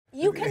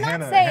You cannot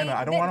Hannah, say Hannah,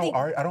 I don't want to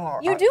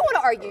argue. You do want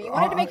to argue. You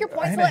wanted to make your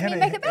point, so let me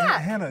make it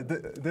back. Hannah, and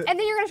then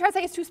you're going to try to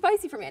say it's too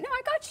spicy for me. No,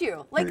 I got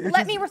you. Like,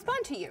 let me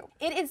respond to you.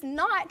 It is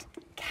not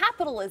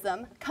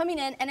capitalism coming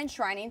in and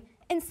enshrining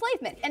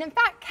enslavement. And in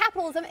fact,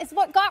 capitalism is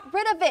what got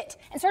rid of it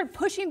and started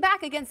pushing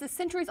back against this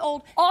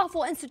centuries-old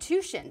awful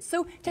institution.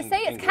 So to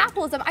say it's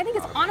capitalism, I think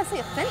is honestly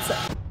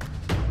offensive.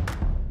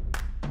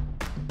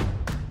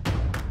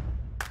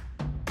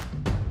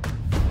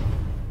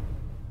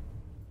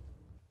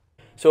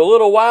 So a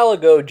little while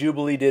ago,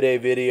 Jubilee did a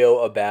video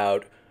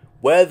about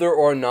whether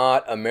or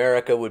not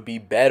America would be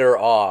better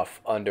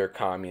off under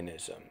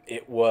communism.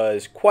 It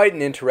was quite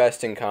an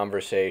interesting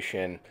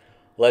conversation.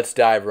 Let's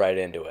dive right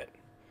into it.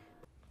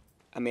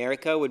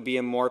 America would be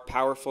a more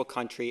powerful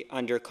country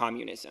under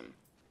communism.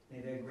 May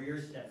the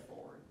agreeers step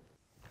forward.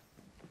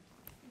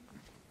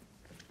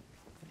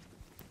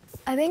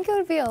 I think it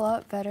would be a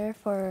lot better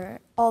for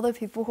all the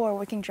people who are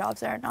working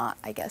jobs that are not,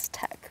 I guess,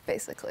 tech,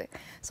 basically.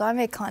 So I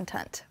make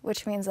content,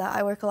 which means that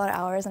I work a lot of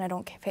hours and I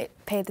don't get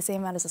paid the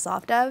same amount as a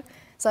soft dev.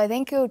 So I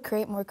think it would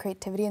create more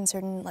creativity in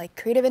certain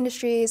creative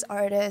industries,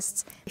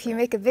 artists. If you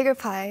make a bigger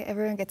pie,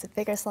 everyone gets a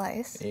bigger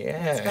slice.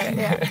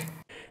 Yeah.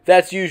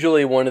 That's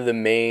usually one of the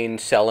main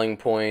selling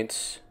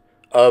points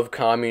of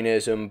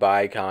communism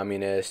by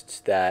communists,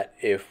 that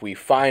if we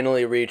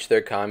finally reach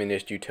their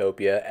communist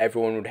utopia,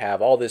 everyone would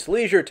have all this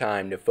leisure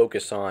time to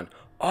focus on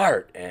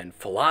art and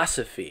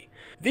philosophy.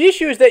 The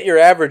issue is that your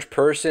average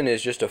person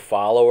is just a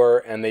follower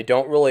and they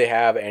don't really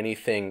have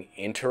anything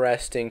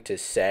interesting to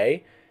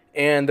say,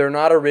 and they're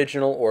not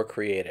original or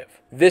creative.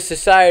 This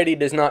society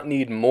does not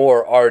need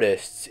more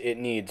artists, it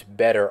needs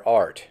better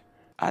art.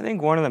 I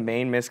think one of the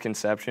main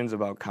misconceptions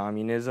about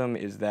communism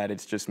is that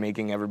it's just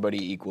making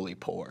everybody equally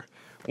poor.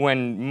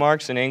 When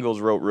Marx and Engels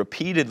wrote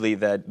repeatedly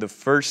that the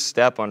first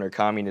step under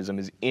communism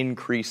is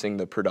increasing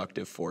the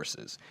productive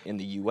forces. In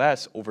the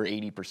US, over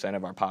 80%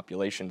 of our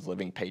population is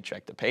living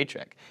paycheck to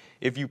paycheck.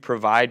 If you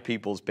provide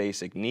people's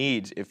basic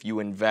needs, if you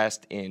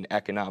invest in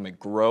economic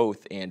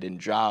growth and in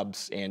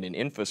jobs and in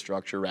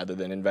infrastructure rather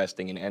than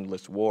investing in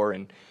endless war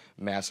and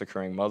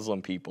massacring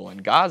Muslim people in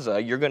Gaza,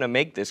 you're going to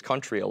make this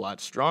country a lot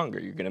stronger.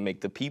 You're going to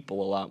make the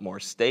people a lot more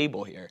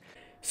stable here.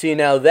 See,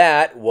 now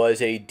that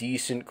was a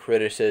decent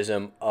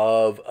criticism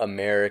of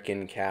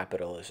American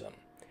capitalism.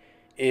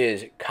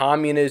 Is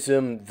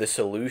communism the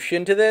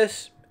solution to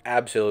this?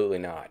 Absolutely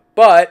not.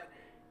 But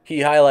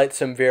he highlights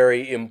some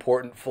very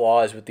important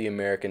flaws with the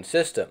American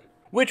system,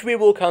 which we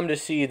will come to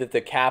see that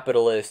the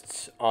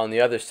capitalists on the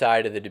other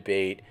side of the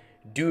debate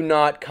do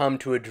not come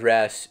to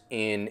address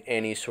in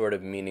any sort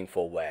of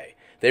meaningful way.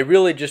 They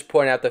really just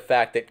point out the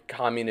fact that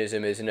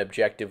communism is an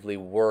objectively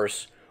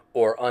worse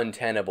or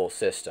untenable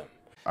system.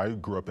 I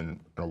grew up in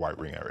a white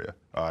ring area.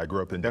 I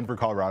grew up in Denver,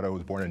 Colorado.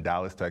 Was born in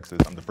Dallas, Texas.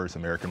 I'm the first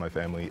American in my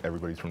family.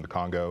 Everybody's from the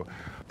Congo.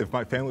 If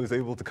my family was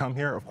able to come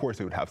here, of course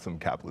it would have some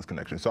capitalist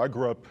connections. So I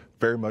grew up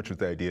very much with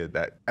the idea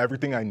that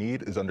everything I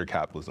need is under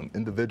capitalism.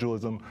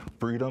 Individualism,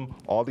 freedom,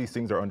 all these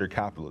things are under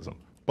capitalism.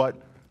 But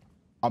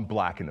I'm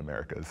black in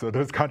America. So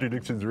those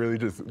contradictions really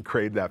just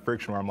create that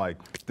friction where I'm like,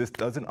 this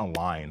doesn't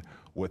align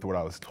with what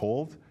I was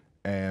told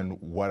and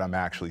what I'm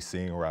actually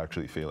seeing or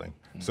actually feeling.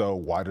 So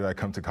why did I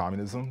come to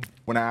communism?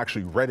 When I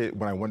actually read it,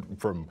 when I went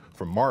from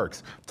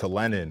Marx to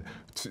Lenin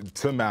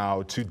to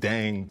Mao to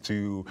Deng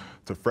to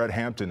Fred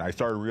Hampton, I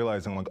started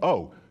realizing, like,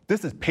 oh,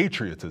 this is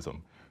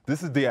patriotism.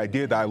 This is the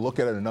idea that I look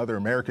at another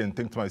American and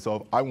think to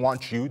myself, I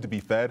want you to be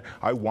fed.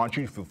 I want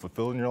you to feel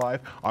fulfilled in your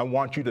life. I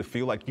want you to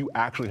feel like you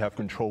actually have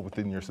control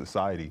within your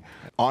society.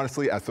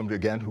 Honestly, as somebody,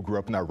 again, who grew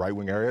up in that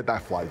right-wing area,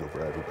 that flies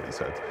over everybody's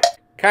heads.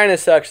 Kind of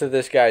sucks that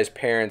this guy's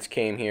parents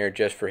came here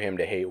just for him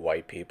to hate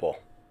white people.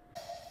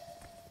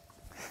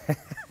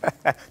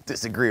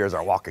 Disagreeers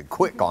are walking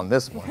quick on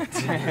this one.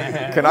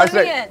 Can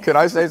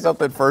I say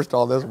something first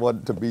on this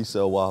one to be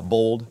so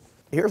bold?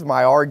 Here's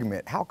my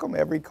argument. How come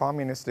every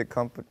communistic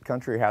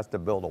country has to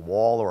build a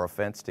wall or a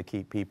fence to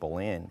keep people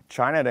in?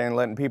 China ain't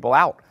letting people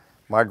out.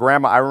 My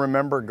grandma, I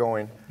remember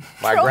going,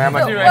 my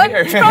grandma. Yeah,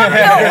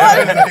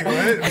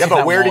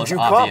 but where did you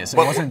come?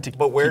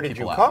 But where did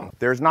you come?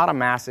 There's not a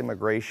mass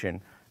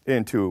immigration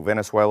into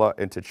Venezuela,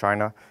 into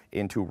China,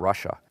 into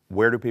Russia.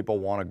 Where do people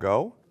want to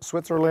go?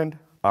 Switzerland,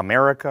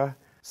 America,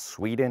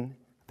 Sweden.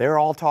 They're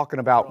all talking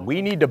about,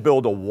 we need to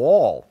build a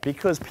wall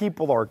because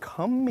people are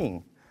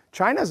coming.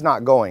 China's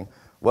not going,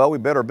 well, we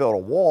better build a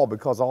wall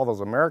because all those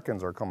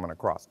Americans are coming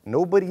across.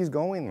 Nobody's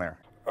going there.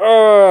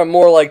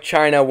 More like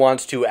China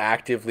wants to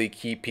actively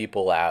keep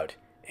people out.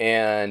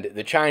 And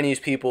the Chinese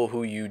people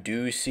who you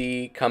do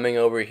see coming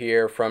over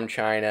here from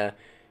China,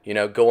 you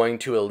know, going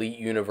to elite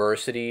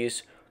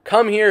universities,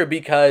 come here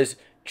because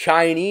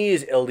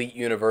Chinese elite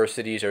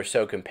universities are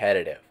so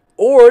competitive.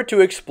 Or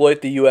to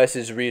exploit the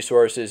US's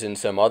resources in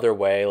some other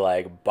way,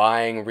 like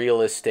buying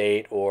real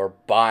estate or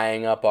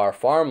buying up our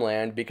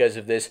farmland because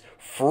of this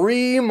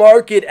free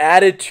market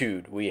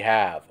attitude we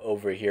have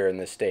over here in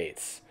the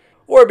States.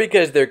 Or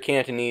because they're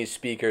Cantonese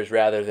speakers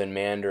rather than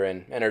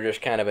Mandarin and are just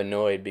kind of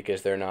annoyed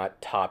because they're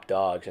not top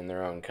dogs in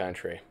their own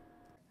country.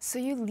 So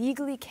you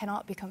legally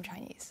cannot become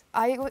Chinese.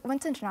 I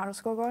went to international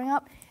school growing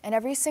up, and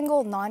every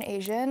single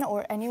non-Asian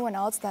or anyone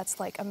else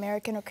that's like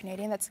American or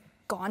Canadian that's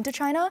gone to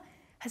China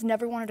has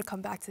never wanted to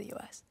come back to the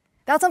US.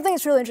 That's something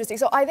that's really interesting.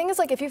 So I think it's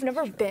like if you've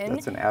never been...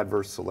 That's an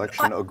adverse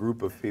selection, a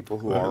group of people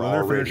who are Let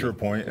her already... finish your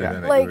point, and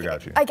then like, I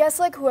got you. I guess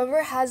like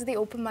whoever has the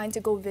open mind to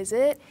go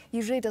visit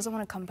usually doesn't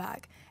want to come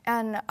back.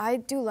 And I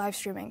do live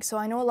streaming, so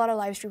I know a lot of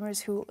live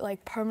streamers who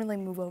like permanently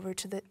move over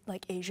to the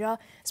like Asia,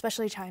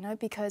 especially China,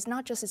 because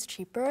not just it's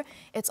cheaper,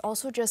 it's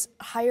also just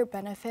higher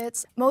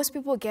benefits. Most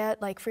people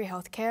get like free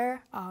healthcare,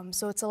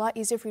 so it's a lot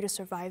easier for you to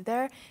survive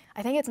there.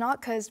 I think it's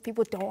not because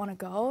people don't want to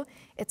go,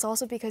 it's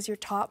also because you're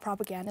taught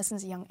propaganda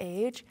since a young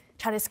age.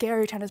 China's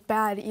scary, China's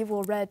bad,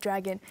 evil, red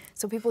dragon,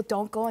 so people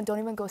don't go and don't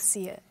even go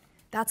see it.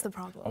 That's the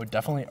problem. I would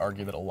definitely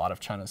argue that a lot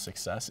of China's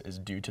success is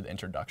due to the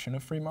introduction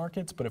of free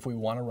markets, but if we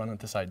want to run with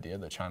this idea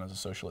that China's a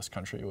socialist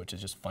country, which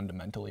is just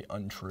fundamentally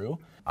untrue,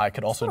 I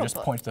could also just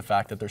point to the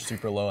fact that they're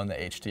super low on the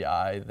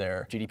HDI.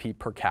 Their GDP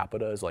per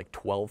capita is like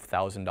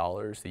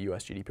 $12,000. The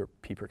US GDP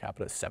per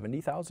capita is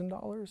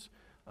 $70,000.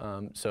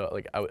 So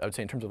like I would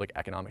say in terms of like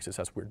economic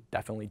success, we're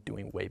definitely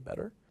doing way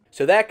better.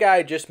 So that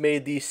guy just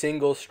made the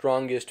single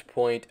strongest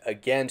point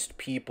against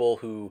people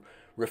who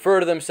refer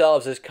to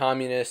themselves as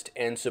communist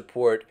and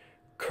support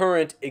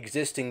current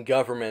existing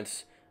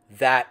governments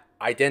that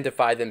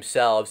identify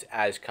themselves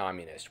as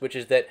communist, which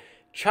is that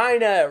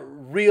China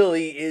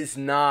really is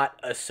not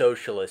a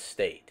socialist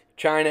state.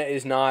 China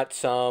is not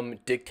some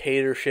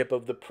dictatorship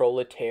of the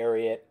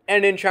proletariat.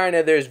 And in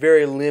China, there's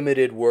very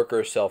limited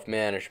worker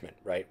self-management,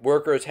 right?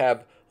 Workers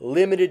have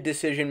limited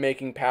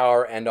decision-making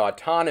power and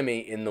autonomy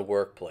in the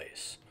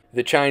workplace.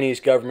 The Chinese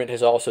government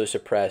has also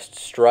suppressed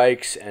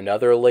strikes and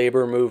other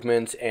labor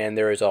movements, and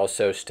there is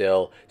also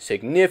still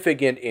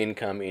significant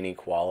income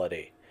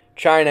inequality.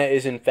 China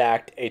is in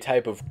fact a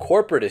type of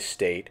corporatist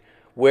state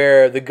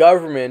where the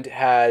government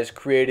has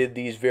created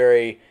these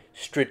very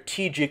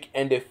strategic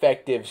and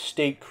effective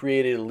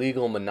state-created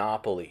legal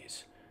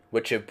monopolies,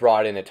 which have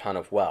brought in a ton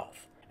of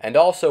wealth. And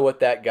also what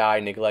that guy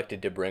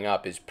neglected to bring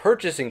up is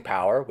purchasing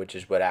power, which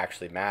is what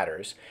actually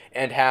matters,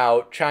 and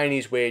how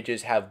Chinese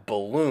wages have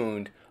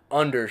ballooned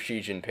under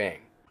Xi Jinping.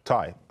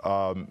 Ty,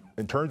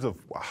 in terms of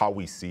how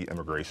we see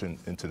immigration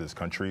into this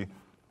country,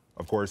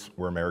 of course,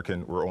 we're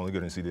American. We're only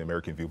going to see the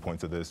American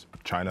viewpoints of this.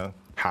 China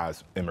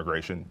has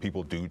immigration.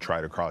 People do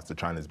try to cross the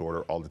China's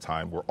border all the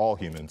time. We're all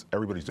humans.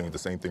 Everybody's doing the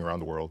same thing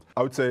around the world.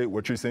 I would say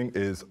what you're saying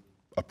is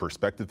a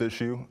perspective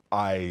issue.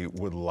 I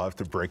would love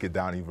to break it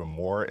down even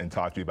more and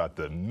talk to you about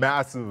the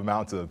massive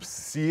amounts of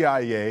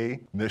CIA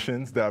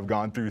missions that have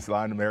gone through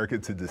Latin America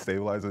to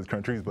destabilize those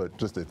countries, but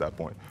just at that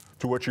point.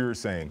 To what you were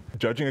saying,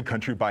 judging a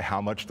country by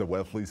how much the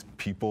wealthiest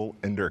people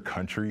in their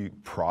country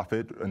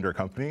profit in their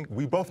company,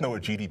 we both know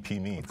what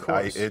GDP means. Of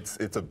course. It's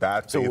a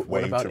bad faith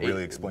way to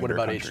really explain their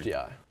country. What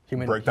about HDI?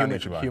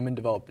 Human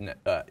Development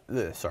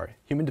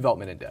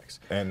Index.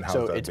 And how's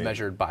so that it's made?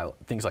 measured by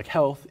things like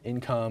health,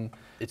 income.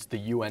 It's the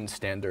UN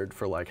standard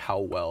for like how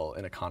well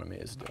an economy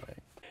is doing.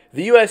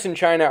 The US and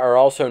China are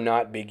also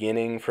not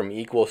beginning from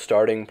equal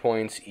starting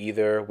points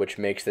either, which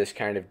makes this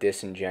kind of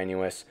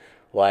disingenuous.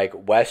 Like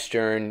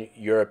Western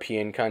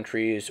European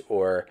countries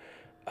or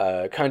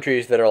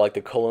countries that are like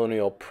the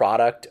colonial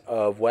product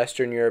of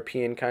Western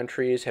European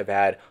countries have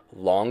had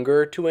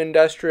longer to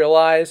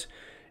industrialize.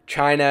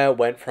 China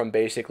went from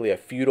basically a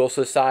feudal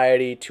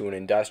society to an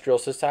industrial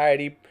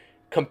society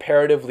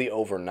comparatively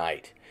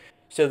overnight.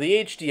 So the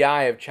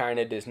HDI of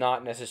China does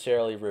not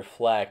necessarily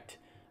reflect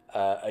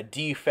a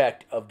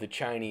defect of the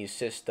Chinese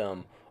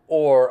system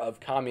or of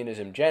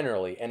communism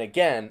generally. And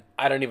again,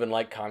 I don't even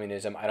like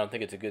communism. I don't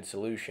think it's a good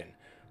solution.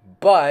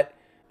 But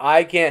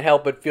I can't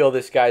help but feel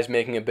this guy's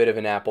making a bit of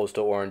an apples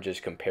to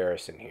oranges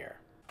comparison here.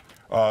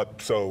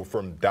 So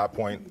from that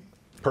point,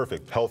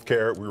 perfect.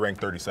 Healthcare, we rank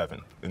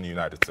 37 in the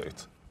United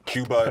States.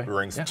 Cuba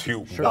ranks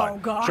 2. Sure. Oh,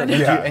 God. Sure.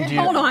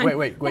 Hold on.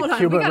 Wait. Hold on.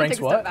 Cuba We gotta ranks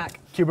take a step what? back.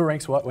 Cuba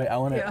ranks what? Wait,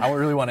 I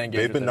really want to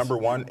engage They've with been this. number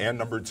 1 and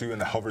number 2 and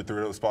hover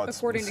through those spots.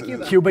 According to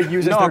Cuba. Cuba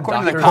uses No, their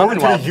according to the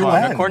doctors. Commonwealth UN.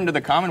 Fund. According to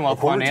the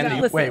Commonwealth Fund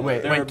and the Wait.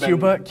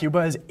 Cuba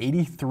is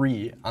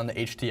 83 on the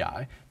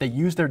HDI. They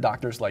use their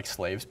doctors like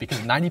slaves because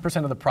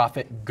 90% of the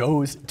profit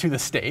goes to the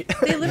state.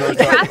 They literally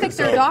trafficked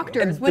their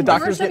doctors. When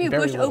doctors George W. get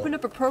very Bush little. opened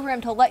up a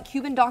program to let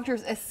Cuban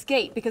doctors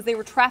escape because they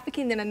were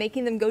trafficking them and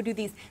making them go do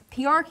these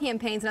PR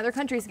campaigns in other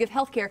countries to give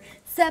health care,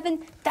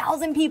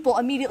 7,000 people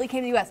immediately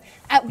came to the U.S.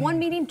 At one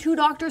meeting, 2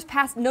 doctors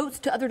passed notes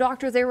to other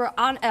doctors they were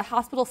on a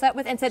hospital set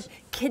with and said,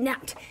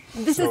 kidnapped.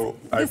 This is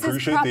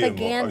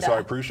propaganda. So I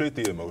appreciate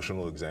the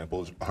emotional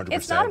examples, 100%.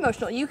 It's not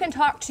emotional. You can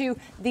talk to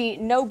the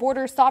No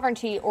Borders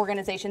Sovereignty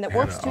organization that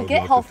works to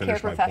get healthcare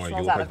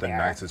professionals out of there. You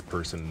look like the nicest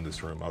person in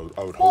this room. I would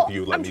Well, hope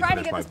you let I'm me trying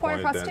to finish get my this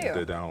point point, across,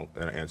 then too. I'll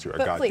answer. I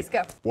But got please,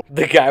 you. go.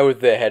 The guy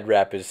with the head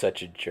wrap is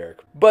such a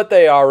jerk. But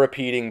they are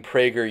repeating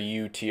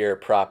PragerU tier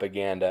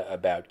propaganda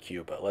about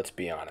Cuba, let's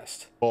be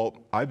honest. Well,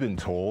 I've been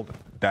told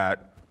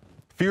that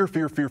Fear,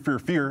 fear, fear, fear,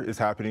 fear is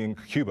happening in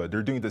Cuba.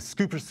 They're doing this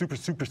super, super,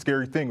 super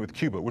scary thing with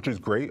Cuba, which is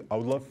great. I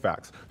would love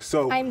facts.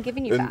 So I'm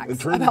giving you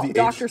facts about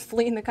doctors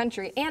fleeing the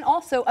country, and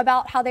also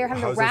about how they're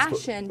having to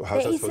ration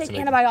basic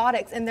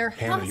antibiotics in their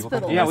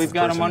hospitals. Yeah, we've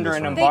got them under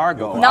an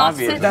embargo.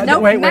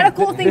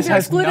 Medical things are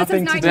excluded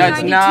since 1992.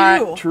 That's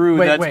not true.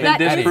 That's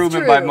been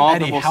disproven by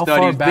multiple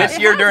studies. This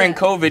year during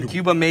COVID,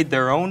 Cuba made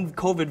their own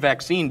COVID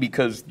vaccine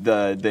because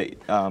the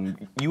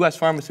U.S.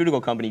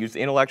 pharmaceutical company used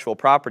intellectual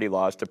property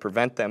laws to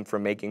prevent them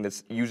from making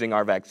this, using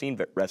our vaccine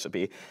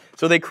recipe.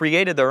 So they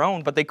created their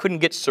own, but they couldn't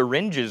get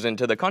syringes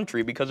into the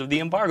country because of the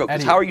embargo.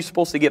 Because how are you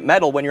supposed to get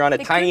metal when you're on a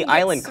tiny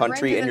island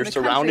country and you're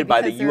surrounded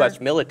by the U.S.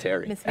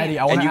 military? Eddie,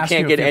 I want to ask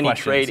you a few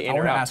questions. I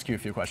want to ask you a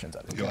few questions,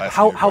 Eddie.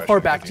 How far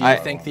back do you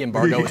think the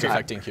embargo is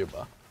affecting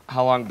Cuba?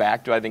 How long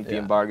back do I think the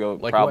embargo?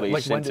 Probably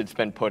since it's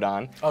been put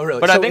on. Oh,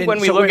 really? But I think when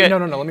we look at... No,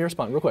 let me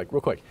respond real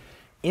quick.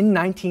 In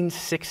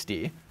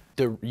 1960,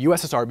 the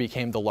USSR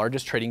became the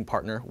largest trading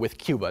partner with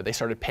Cuba. They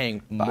started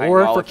paying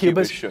more for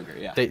Cuba's sugar.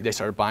 Yeah. They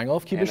started buying all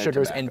of Cuba's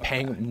sugars and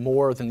paying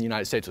more than the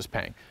United States was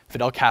paying.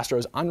 Fidel Castro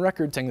is on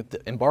record saying that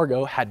the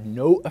embargo had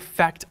no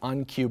effect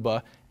on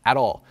Cuba at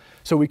all.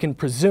 So we can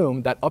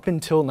presume that up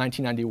until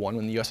 1991,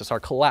 when the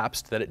USSR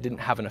collapsed, that it didn't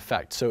have an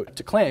effect. So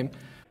to claim...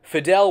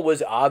 Fidel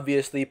was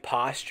obviously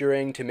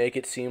posturing to make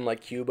it seem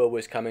like Cuba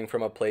was coming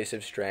from a place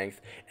of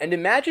strength. And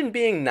imagine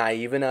being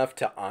naive enough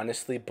to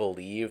honestly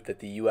believe that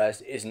the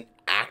U.S. isn't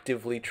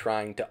actively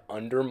trying to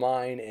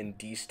undermine and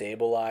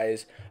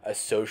destabilize a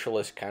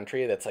socialist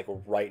country that's like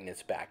right in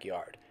its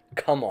backyard.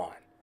 Come on.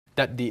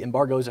 That the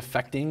embargo is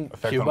affecting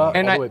Cuba.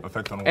 And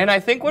I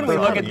think when we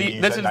look at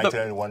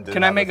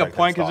can I make a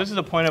point? Because this is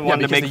a point I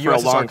wanted to make for a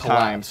long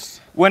time.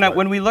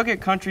 When we look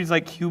at countries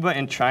like Cuba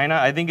and China,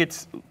 I think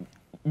it's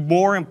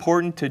more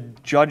important to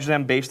judge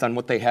them based on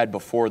what they had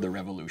before the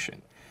revolution.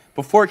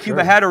 Before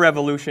Cuba had a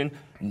revolution,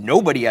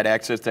 nobody had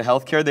access to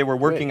health care. They were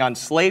working on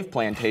slave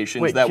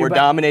plantations that were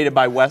dominated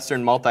by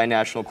Western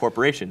multinational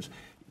corporations.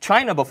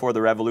 China before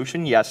the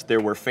revolution, yes,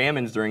 there were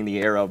famines during the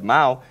era of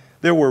Mao.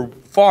 There were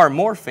far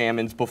more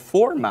famines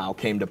before Mao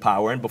came to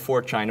power and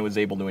before China was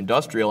able to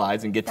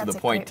industrialize and get to the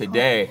point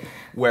today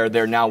where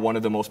they're now one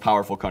of the most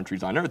powerful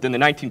countries on earth. In the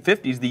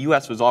 1950s, the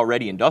U.S. was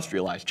already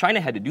industrialized.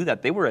 China had to do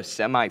that. They were a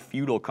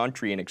semi-feudal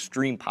country in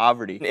extreme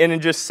poverty. And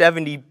in just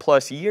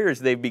 70-plus years,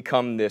 they've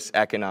become this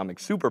economic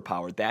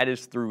superpower. That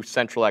is through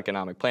central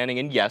economic planning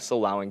and, yes,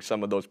 allowing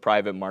some of those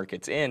private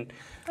markets in.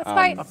 That's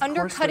by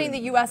undercutting the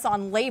U.S.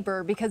 on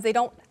labor because they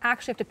don't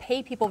actually have to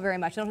pay people very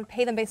much. They don't have to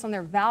pay them based on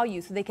their value,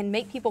 so they can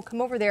make people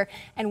come over there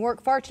and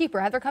work far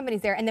cheaper, have their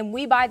companies there, and then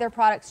we buy their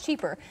products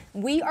cheaper.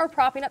 We are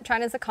propping up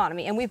China's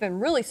economy, and we've been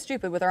really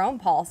stupid with our own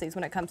policies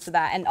when it comes to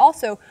that. And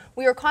also,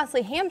 we are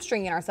constantly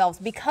hamstringing ourselves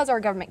because our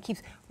government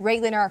keeps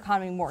regulating our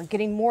economy more,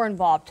 getting more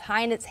involved,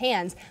 tying its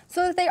hands,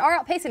 so that they are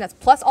outpacing us,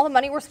 plus all the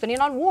money we're spending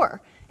on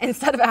war,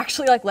 instead of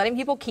actually like letting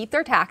people keep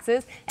their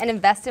taxes and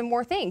invest in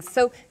more things.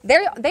 So they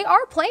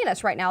are playing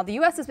us right now. The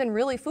U.S. has been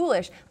really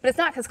foolish, but it's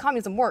not because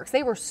communism works.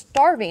 They were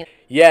starving.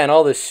 Yeah, and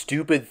all the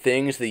stupid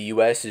things the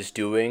U.S. is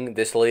doing,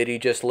 this lady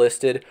just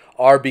listed,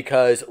 are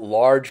because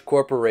large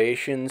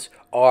corporations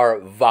are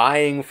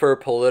vying for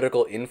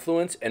political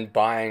influence and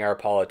buying our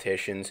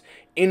politicians,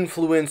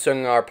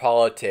 influencing our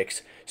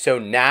politics, so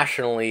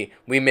nationally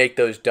we make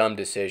those dumb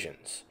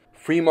decisions.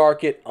 Free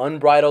market,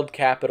 unbridled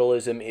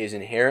capitalism is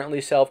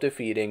inherently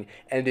self-defeating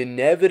and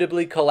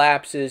inevitably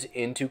collapses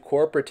into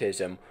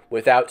corporatism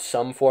without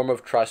some form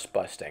of trust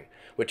busting,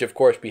 which of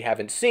course we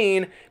haven't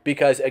seen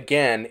because,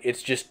 again,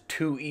 it's just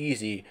too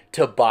easy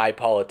to buy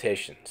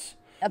politicians.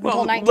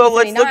 Well, let's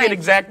look at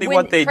exactly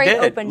what they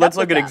did. Let's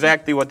look at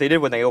exactly what they did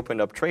when they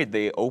opened up trade.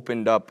 They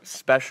opened up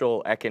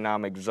special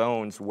economic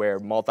zones where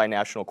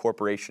multinational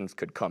corporations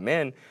could come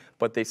in,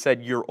 but they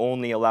said you're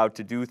only allowed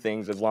to do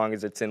things as long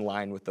as it's in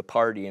line with the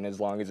party and as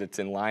long as it's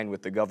in line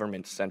with the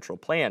government's central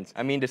plans.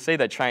 I mean, to say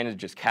that China's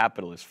just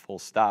capitalist, full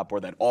stop, or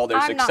that all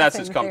their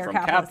successes come from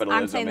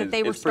capitalism is pretty ridiculous.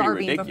 They were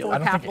starving before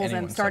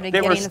capitalism started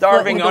getting in the They were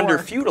starving under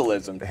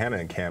feudalism. Hannah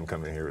and Cam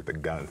come in here with the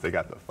guns. They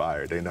got the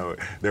fire. They know it.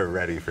 They're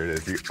ready for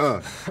this.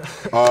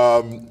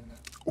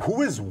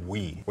 Who is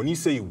we? When you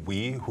say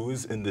we,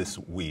 who's in this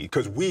we?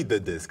 Because we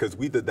did this, because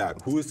we did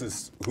that. Who is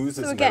this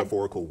again,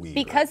 metaphorical we?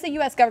 Because the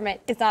U.S.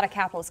 government is not a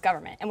capitalist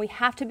government, and we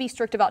have to be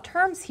strict about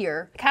terms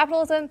here.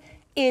 Capitalism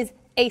is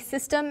a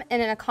system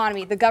and an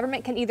economy. The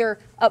government can either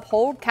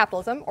uphold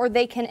capitalism or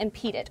they can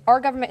impede it. Our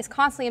government is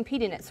constantly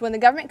impeding it. So when the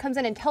government comes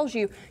in and tells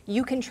you,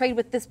 you can trade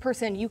with this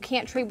person, you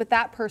can't trade with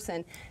that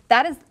person,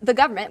 that is the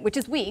government, which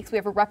is we, because we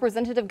have a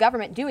representative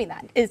government doing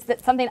that. Is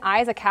that something I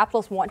as a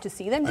capitalist want to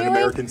see them doing? An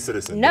American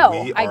citizen.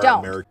 No, I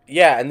don't.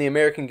 Yeah, and the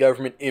American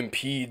government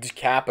impedes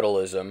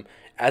capitalism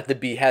at the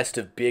behest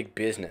of big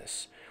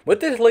business.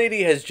 What this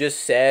lady has just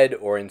said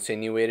or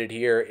insinuated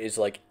here is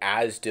like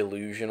as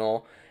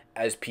delusional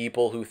as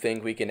people who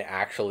think we can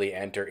actually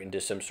enter into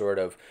some sort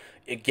of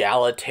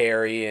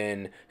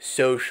egalitarian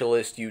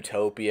socialist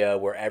utopia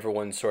where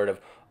everyone's sort of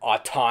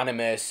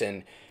autonomous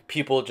and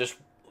people just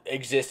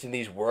exist in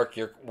these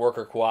worker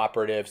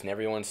cooperatives and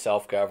everyone's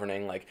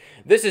self-governing. Like,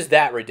 this is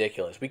that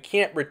ridiculous. We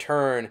can't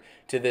return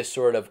to this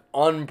sort of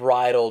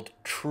unbridled,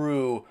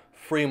 true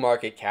free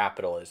market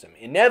capitalism.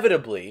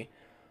 Inevitably,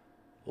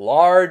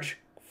 large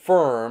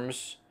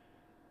firms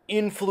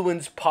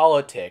influence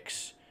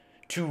politics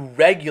to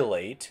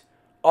regulate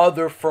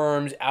other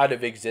firms out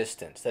of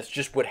existence. That's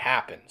just what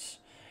happens.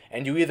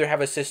 And you either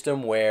have a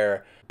system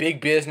where big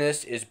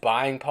business is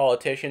buying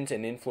politicians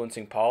and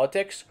influencing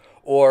politics,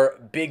 or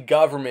big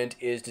government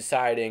is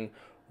deciding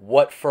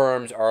what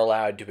firms are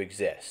allowed to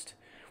exist.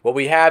 What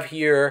we have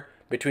here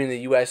between the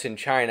US and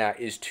China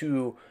is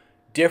two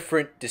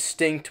different,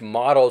 distinct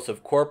models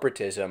of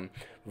corporatism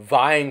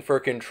vying for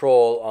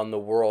control on the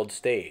world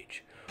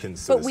stage.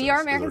 But we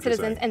are American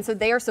citizens, and so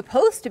they are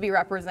supposed to be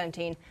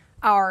representing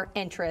our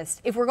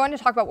interests. If we're going to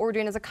talk about what we're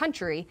doing as a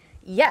country,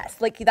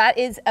 yes, like that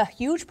is a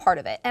huge part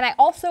of it. And I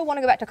also want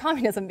to go back to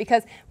communism,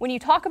 because when you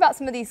talk about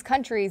some of these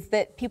countries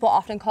that people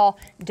often call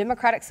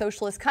democratic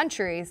socialist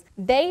countries,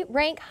 they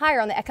rank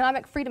higher on the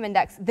economic freedom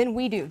index than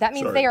we do. That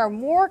means they are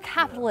more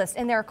capitalist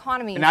in their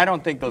economy. And I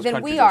don't think those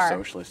countries are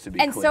socialist, to be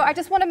clear. And so I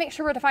just want to make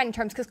sure we're defining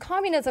terms, because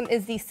communism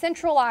is the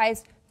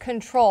centralized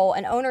control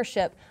and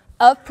ownership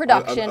of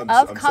production,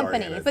 of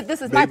companies. Sorry, but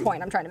this is my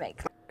point I'm trying to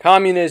make.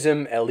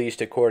 Communism, at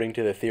least according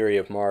to the theory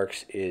of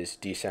Marx, is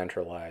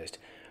decentralized.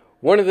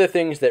 One of the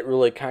things that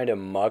really kind of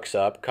mucks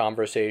up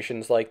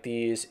conversations like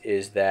these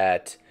is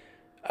that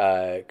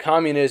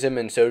communism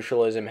and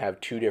socialism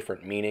have two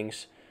different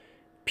meanings.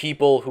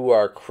 People who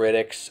are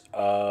critics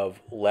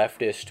of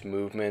leftist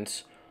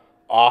movements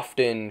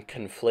often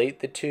conflate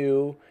the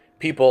two.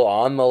 People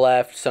on the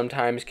left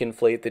sometimes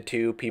conflate the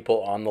two.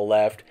 People on the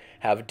left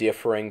have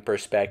differing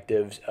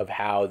perspectives of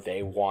how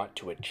they want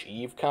to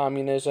achieve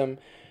communism.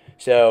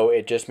 So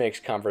it just makes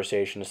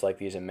conversations like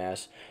these a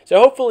mess. So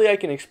hopefully I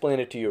can explain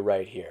it to you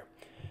right here.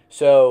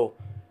 So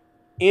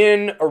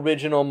in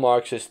original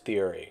Marxist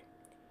theory,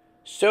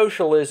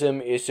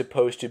 socialism is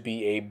supposed to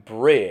be a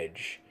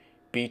bridge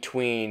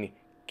between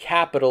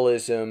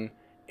capitalism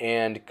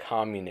and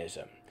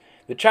communism.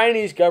 The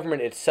Chinese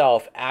government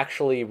itself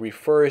actually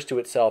refers to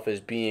itself as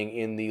being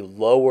in the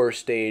lower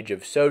stage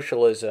of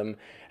socialism,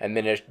 and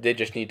then they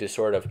just need to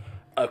sort of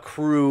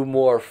accrue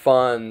more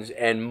funds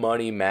and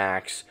money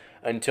max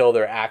until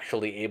they're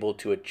actually able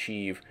to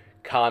achieve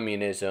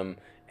communism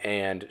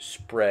and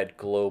spread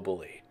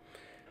globally.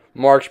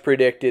 Marx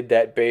predicted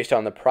that based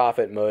on the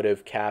profit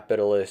motive,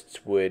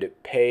 capitalists would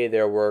pay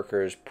their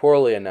workers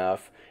poorly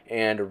enough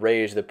and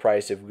raise the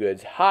price of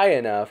goods high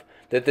enough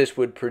that this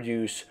would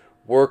produce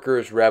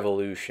workers'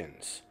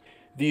 revolutions.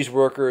 These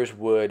workers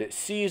would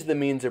seize the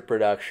means of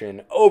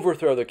production,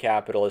 overthrow the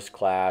capitalist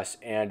class,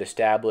 and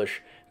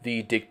establish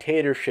the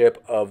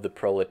dictatorship of the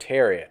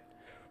proletariat.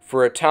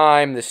 For a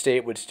time, the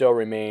state would still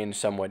remain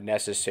somewhat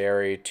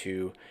necessary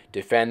to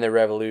defend the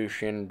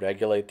revolution,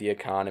 regulate the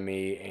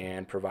economy,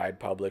 and provide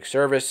public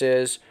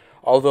services,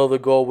 although the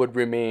goal would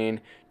remain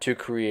to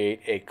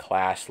create a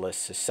classless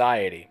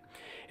society.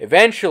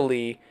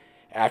 Eventually,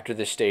 after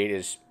the state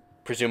is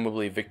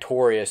presumably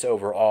victorious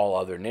over all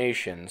other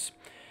nations,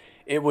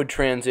 it would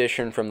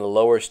transition from the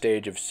lower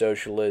stage of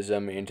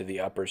socialism into the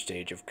upper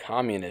stage of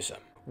communism,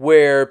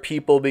 where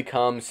people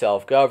become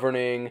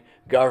self-governing,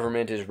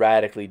 government is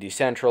radically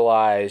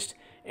decentralized,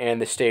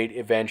 and the state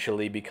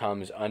eventually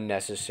becomes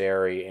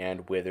unnecessary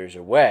and withers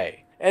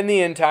away. And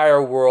the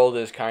entire world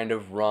is kind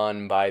of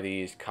run by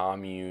these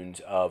communes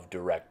of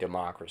direct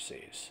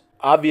democracies.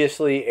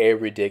 Obviously a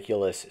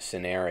ridiculous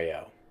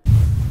scenario.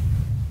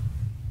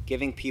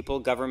 Giving people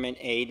government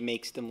aid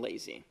makes them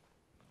lazy.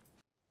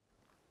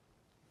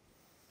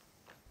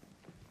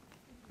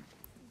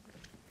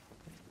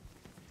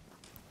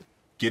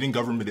 Getting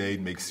government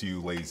aid makes you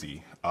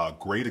lazy. A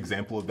great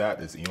example of that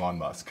is Elon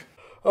Musk.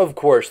 Of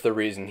course, the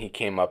reason he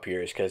came up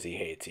here is because he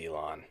hates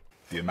Elon.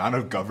 The amount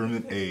of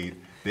government aid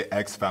the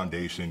X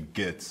Foundation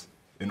gets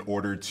in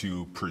order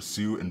to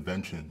pursue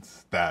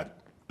inventions that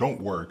don't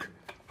work.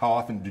 How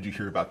often did you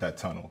hear about that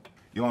tunnel?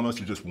 Elon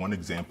Musk is just one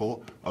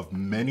example of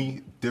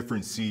many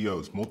different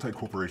CEOs,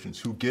 multi-corporations,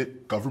 who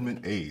get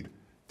government aid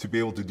to be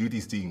able to do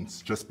these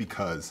things just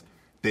because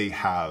they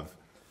have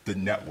the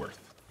net worth.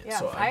 Yeah,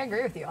 so I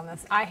agree with you on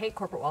this. I hate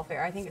corporate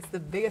welfare. I think it's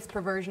the biggest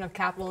perversion of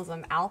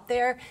capitalism out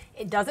there.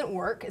 It doesn't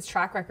work. Its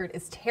track record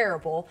is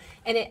terrible.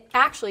 And it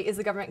actually is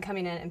the government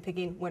coming in and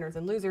picking winners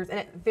and losers. And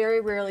it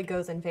very rarely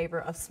goes in favor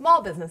of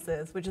small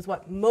businesses, which is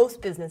what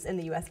most business in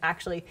the US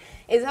actually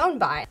is owned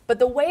by. But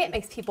the way it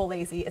makes people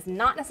lazy is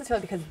not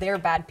necessarily because they're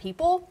bad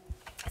people.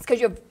 It's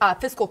because you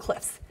have fiscal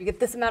cliffs. You get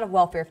this amount of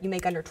welfare if you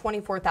make under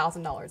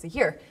 $24,000 a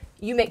year.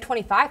 You make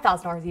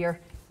 $25,000 a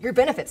year, your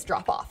benefits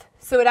drop off.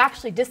 So it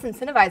actually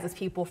disincentivizes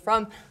people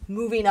from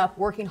moving up,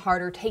 working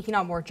harder, taking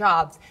on more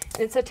jobs.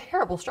 And it's a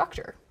terrible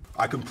structure.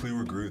 I completely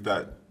agree with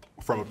that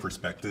from a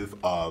perspective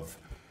of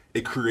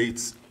it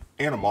creates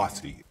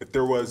animosity. If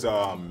there was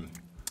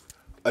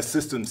a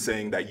system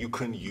saying that you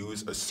couldn't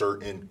use a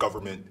certain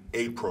government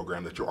aid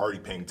program that you're already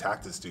paying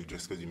taxes to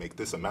just because you make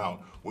this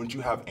amount, wouldn't you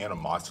have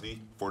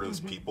animosity for those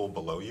people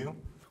below you?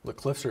 The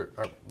cliffs are,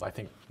 I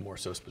think, more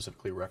so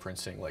specifically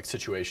referencing like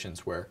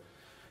situations where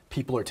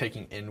people are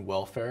taking in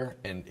welfare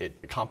and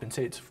it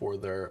compensates for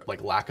their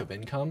like lack of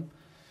income,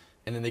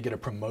 and then they get a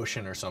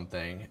promotion or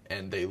something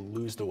and they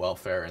lose the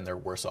welfare and they're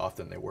worse off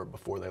than they were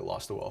before they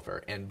lost the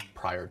welfare and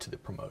prior to the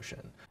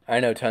promotion. I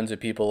know tons of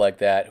people like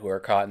that who are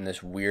caught in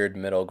this weird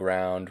middle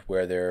ground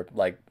where they're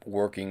like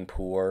working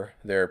poor,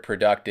 they're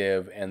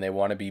productive, and they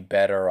want to be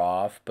better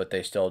off, but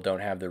they still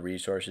don't have the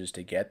resources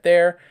to get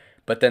there.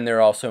 But then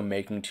they're also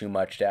making too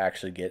much to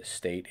actually get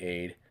state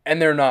aid.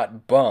 And they're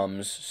not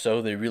bums,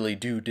 so they really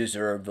do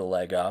deserve the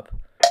leg up.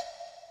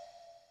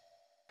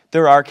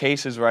 There are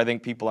cases where I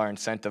think people are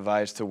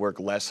incentivized to work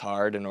less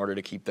hard in order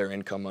to keep their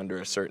income under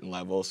a certain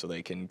level so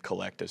they can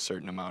collect a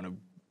certain amount of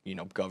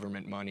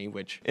government money,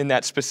 which in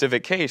that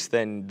specific case,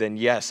 then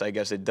yes, I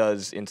guess it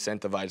does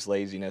incentivize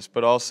laziness.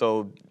 But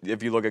also,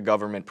 if you look at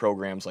government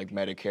programs like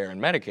Medicare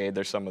and Medicaid,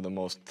 they're some of the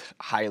most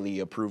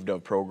highly approved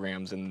of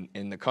programs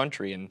in the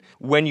country. And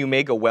when you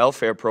make a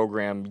welfare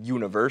program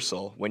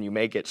universal, when you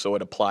make it so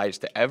it applies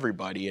to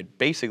everybody, it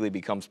basically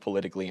becomes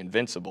politically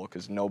invincible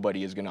because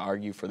nobody is going to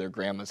argue for their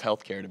grandma's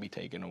health care to be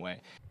taken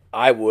away.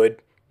 I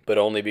would, but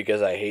only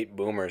because I hate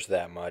boomers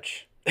that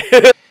much.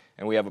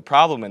 And we have a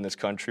problem in this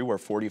country where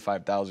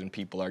 45,000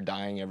 people are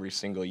dying every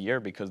single year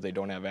because they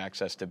don't have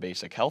access to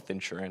basic health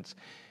insurance.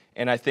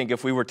 And I think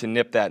if we were to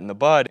nip that in the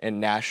bud and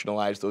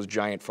nationalize those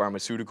giant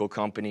pharmaceutical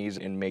companies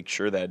and make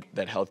sure that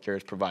healthcare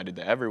is provided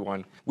to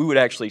everyone, we would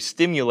actually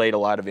stimulate a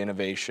lot of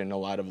innovation, a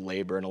lot of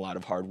labor, and a lot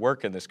of hard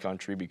work in this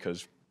country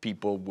because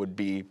people would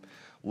be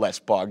less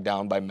bogged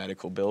down by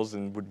medical bills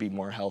and would be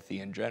more healthy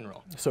in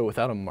general. So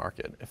without a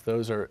market, if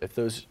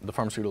the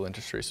pharmaceutical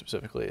industry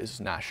specifically is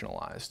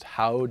nationalized,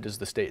 how does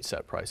the state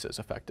set prices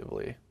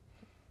effectively?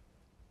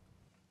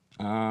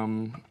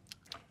 Before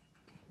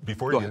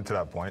you get into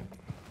that point,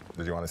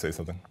 did you want to say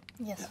something?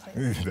 Yes,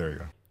 please. There you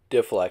go.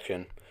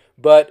 Deflection.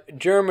 But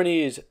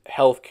Germany's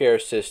healthcare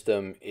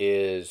system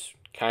is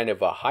kind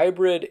of a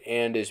hybrid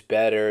and is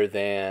better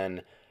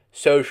than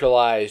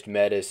socialized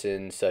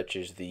medicine such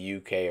as the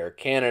UK or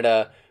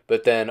Canada,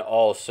 but then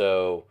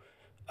also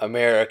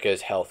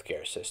America's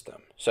healthcare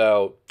system.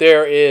 So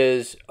there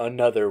is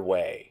another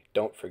way.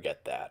 Don't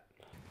forget that.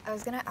 I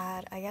was gonna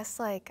add, I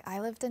guess like I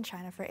lived in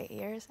China for 8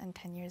 years and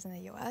 10 years in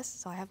the US,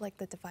 so I have like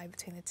the divide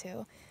between the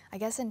two. I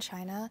guess in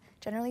China,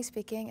 generally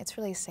speaking, it's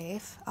really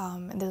safe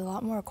and there's a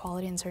lot more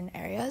equality in certain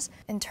areas.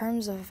 In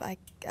terms of like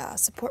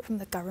support from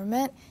the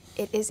government,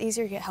 it is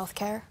easier to get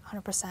healthcare,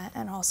 100%,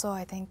 and also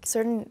I think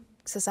certain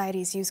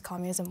societies use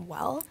communism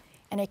well,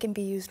 and it can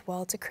be used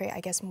well to create,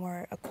 I guess,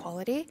 more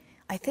equality.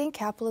 I think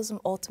capitalism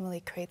ultimately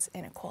creates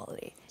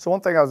inequality. So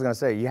one thing I was going to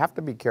say, you have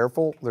to be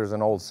careful. There's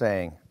an old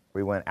saying,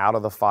 we went out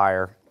of the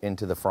fire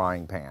into the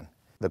frying pan.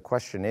 The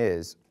question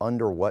is,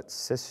 under what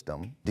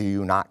system do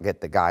you not get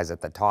the guys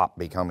at the top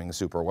becoming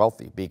super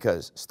wealthy?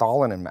 Because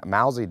Stalin and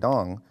Mao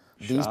Zedong,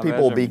 these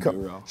people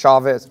become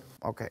Chavez.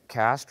 Okay,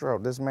 Castro,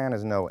 this man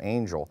is no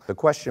angel. The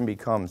question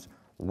becomes,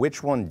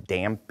 which one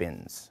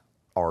dampens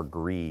our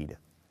greed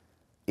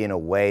in a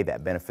way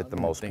that benefit the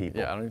most people?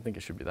 Yeah, I don't even think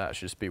it should be that. It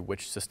should just be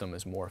which system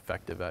is more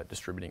effective at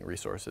distributing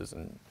resources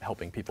and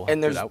helping people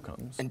have good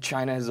outcomes. And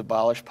China has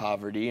abolished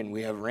poverty, and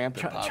we have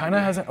rampant poverty.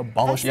 China hasn't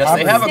abolished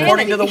poverty. Yes, they have,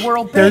 according to the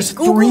World Bank. There's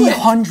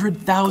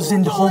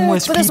 300,000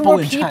 homeless people in China. But there's more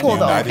people,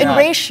 though, in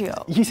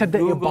ratio. He said they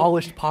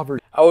abolished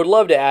poverty. I would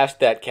love to ask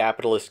that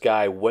capitalist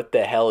guy what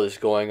the hell is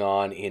going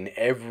on in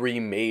every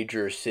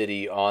major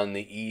city on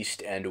the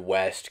east and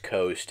west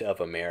coast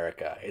of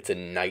America. It's a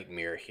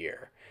nightmare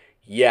here.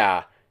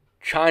 Yeah,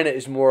 China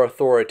is more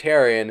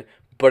authoritarian,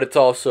 but it's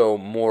also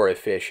more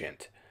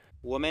efficient.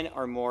 Women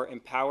are more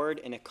empowered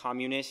in a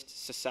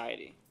communist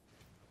society.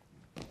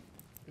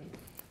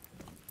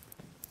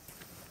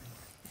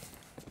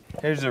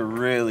 There's a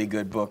really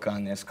good book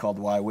on this called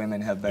Why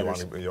Women Have Better...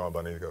 You want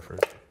Bunny to go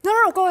first?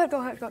 No, go ahead.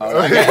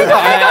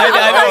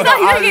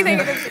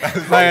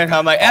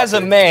 I'm like, as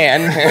a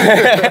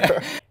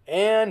man...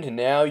 And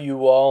now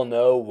you all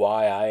know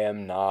why I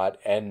am not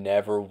and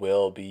never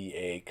will be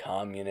a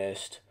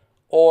communist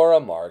or a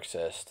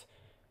Marxist.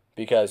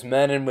 Because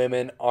men and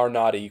women are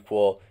not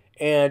equal,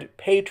 and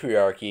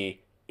patriarchy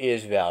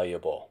is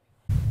valuable.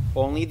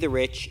 Only the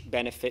rich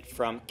benefit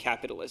from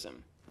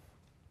capitalism.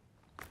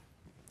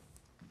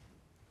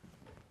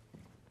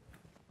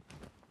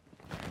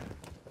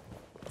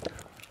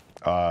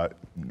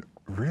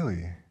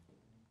 Really?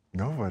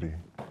 Nobody.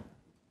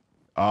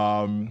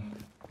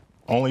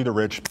 Only the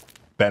rich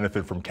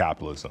benefit from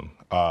capitalism.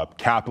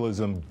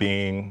 Capitalism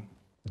being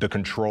the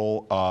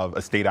control of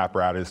a state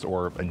apparatus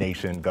or a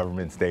nation,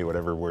 government, state,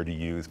 whatever word you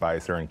use, by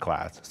a certain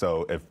class.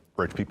 So if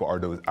rich people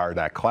are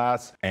that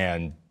class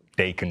and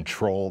they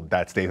control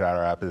that state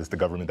apparatus, the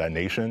government, that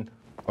nation,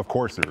 of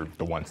course they're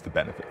the ones to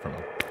benefit from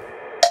it.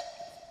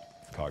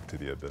 Talk to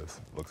the abyss.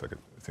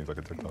 It seems like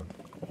a TikTok.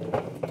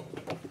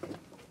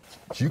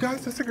 Do you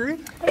guys disagree?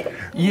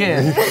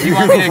 Yeah. You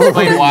want me to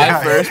explain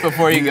why first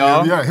before you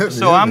go? Yeah, hit me.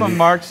 So I'm a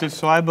Marxist,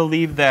 so I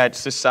believe that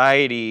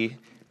society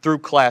through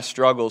class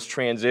struggles,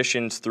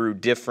 transitions through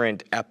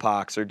different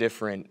epochs or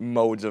different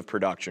modes of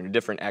production or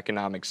different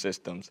economic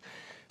systems.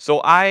 So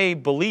I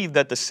believe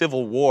that the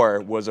Civil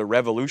War was a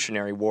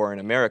revolutionary war in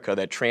America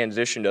that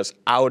transitioned us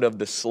out of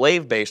the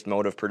slave-based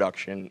mode of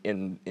production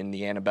in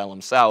the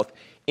antebellum South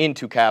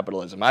into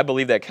capitalism. I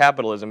believe that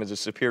capitalism is a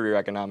superior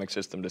economic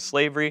system to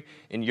slavery.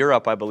 In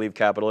Europe, I believe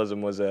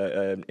capitalism was,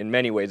 in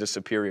many ways, a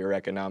superior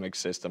economic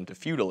system to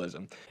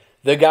feudalism.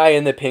 The guy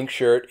in the pink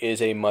shirt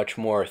is a much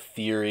more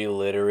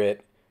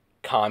theory-literate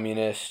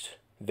communist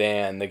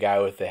than the guy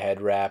with the head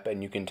wrap,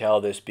 and you can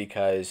tell this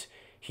because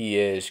he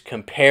is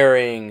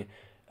comparing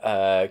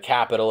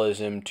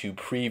capitalism to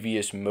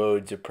previous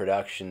modes of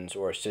productions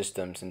or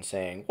systems and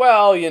saying,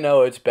 well, you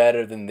know, it's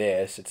better than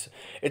this.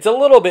 It's a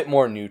little bit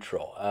more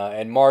neutral,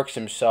 and Marx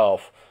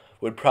himself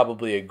would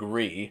probably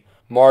agree.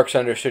 Marx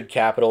understood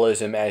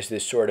capitalism as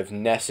this sort of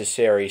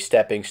necessary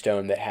stepping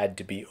stone that had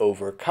to be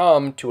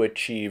overcome to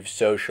achieve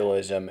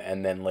socialism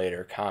and then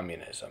later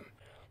communism.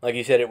 Like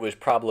he said, it was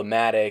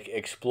problematic,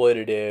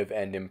 exploitative,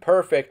 and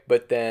imperfect,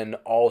 but then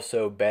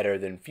also better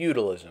than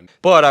feudalism.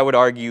 But I would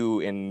argue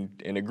and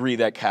agree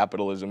that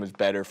capitalism is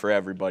better for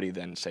everybody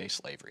than, say,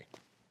 slavery.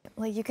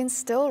 Like, you can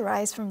still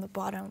rise from the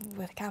bottom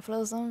with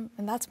capitalism,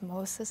 and that's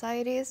most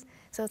societies.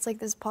 So it's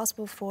like it's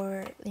possible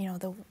for, you know,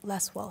 the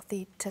less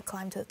wealthy to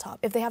climb to the top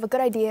if they have a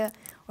good idea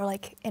or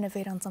like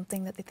innovate on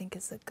something that they think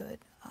is a good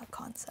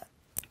concept.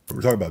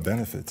 We're talking about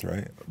benefits,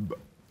 right?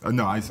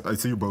 No, I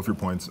see both your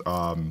points.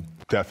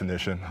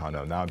 Definition, I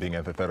know, now I'm being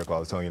antithetical. I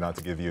was telling you not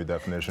to give you a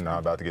definition, now I'm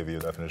about to give you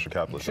a definition of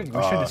capitalism.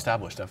 We should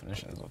establish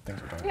definitions of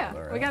things we're talking about.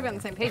 Yeah, Right? we gotta be on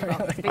the same page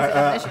about basic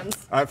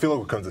definitions. I feel like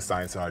when it comes to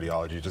science and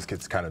ideology, it just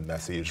gets kind of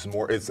messy. It's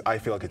more, I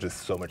feel like it's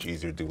just so much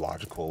easier to do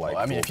logical, like,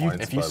 well, I mean,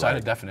 points, if you cite a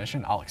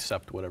definition, I'll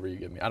accept whatever you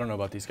give me. I don't know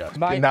about these guys.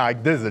 Nah,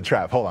 this is a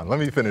trap. Hold on, let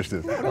me finish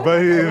this.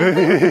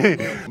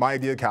 But my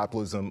idea of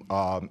capitalism,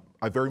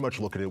 I very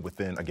much look at it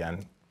within,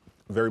 again,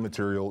 very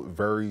material,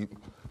 very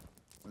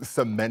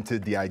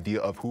cemented the idea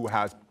of who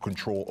has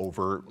control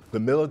over the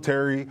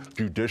military,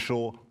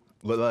 judicial,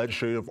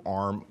 legislative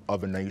arm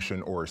of a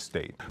nation or a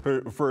state.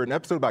 For an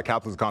episode about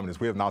capitalism and communism,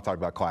 we have not talked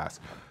about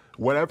class.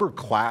 Whatever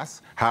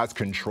class has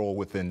control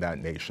within that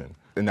nation.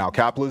 And now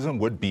capitalism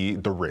would be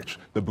the rich,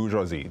 the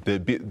bourgeoisie,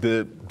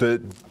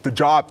 the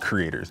job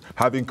creators,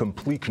 having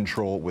complete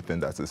control within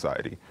that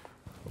society.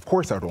 Of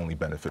course that would only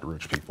benefit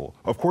rich people.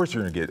 Of course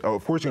you're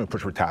gonna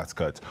push for tax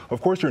cuts.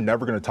 Of course you're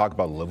never gonna talk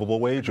about livable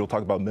wage, you'll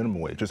talk about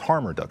minimum wage, it's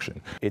harm reduction.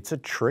 It's a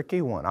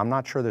tricky one. I'm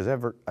not sure there's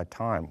ever a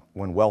time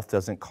when wealth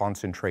doesn't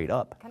concentrate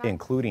up,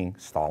 including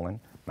Stalin,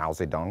 Mao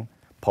Zedong,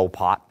 Pol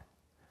Pot.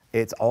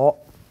 It's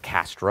all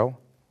Castro.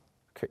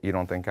 You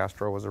don't think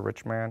Castro was a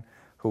rich man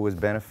who was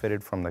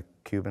benefited from the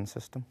Cuban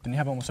system? Didn't he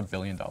have almost $1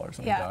 billion when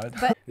he died?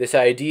 But This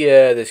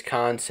idea, this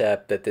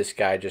concept that this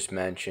guy just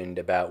mentioned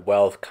about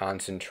wealth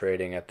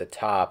concentrating at the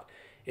top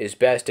is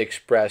best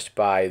expressed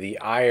by The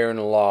Iron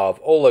Law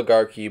of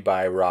Oligarchy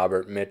by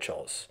Robert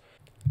Mitchells.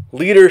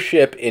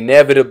 Leadership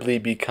inevitably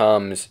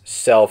becomes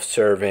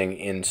self-serving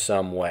in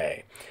some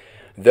way.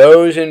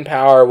 Those in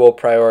power will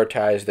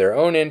prioritize their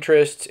own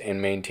interests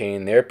and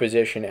maintain their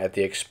position at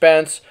the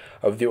expense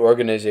of the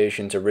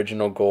organization's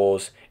original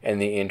goals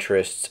and the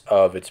interests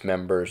of its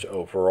members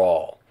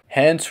overall.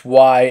 Hence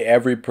why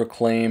every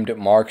proclaimed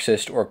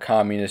Marxist or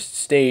communist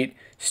state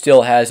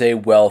still has a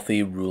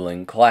wealthy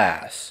ruling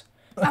class.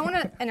 I want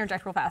to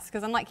interject real fast,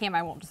 because unlike Cam,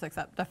 I won't just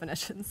accept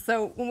definitions.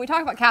 So when we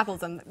talk about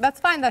capitalism, that's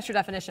fine, that's your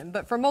definition.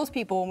 But for most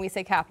people, when we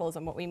say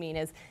capitalism, what we mean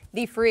is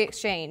the free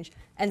exchange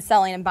and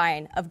selling and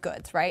buying of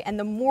goods, right? And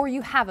the more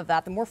you have of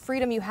that, the more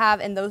freedom you have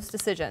in those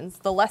decisions,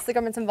 the less the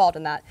government's involved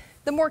in that,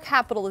 the more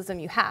capitalism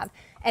you have.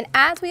 And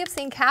as we have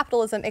seen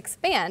capitalism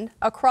expand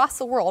across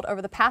the world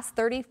over the past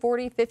 30,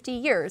 40, 50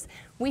 years,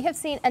 we have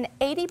seen an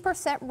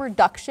 80%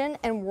 reduction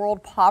in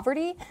world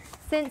poverty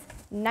since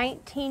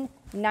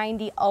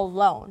 1990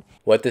 alone.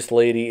 What this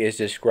lady is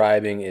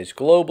describing is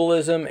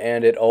globalism,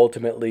 and it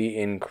ultimately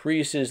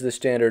increases the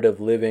standard of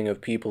living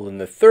of people in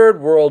the third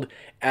world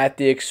at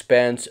the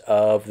expense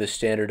of the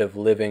standard of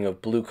living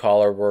of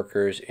blue-collar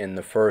workers in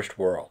the first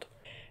world.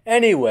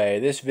 Anyway,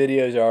 this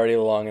video is already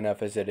long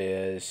enough as it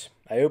is.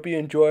 I hope you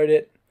enjoyed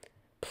it.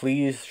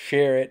 Please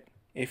share it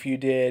if you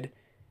did,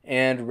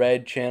 and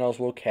Red Channels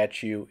will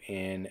catch you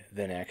in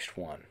the next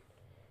one.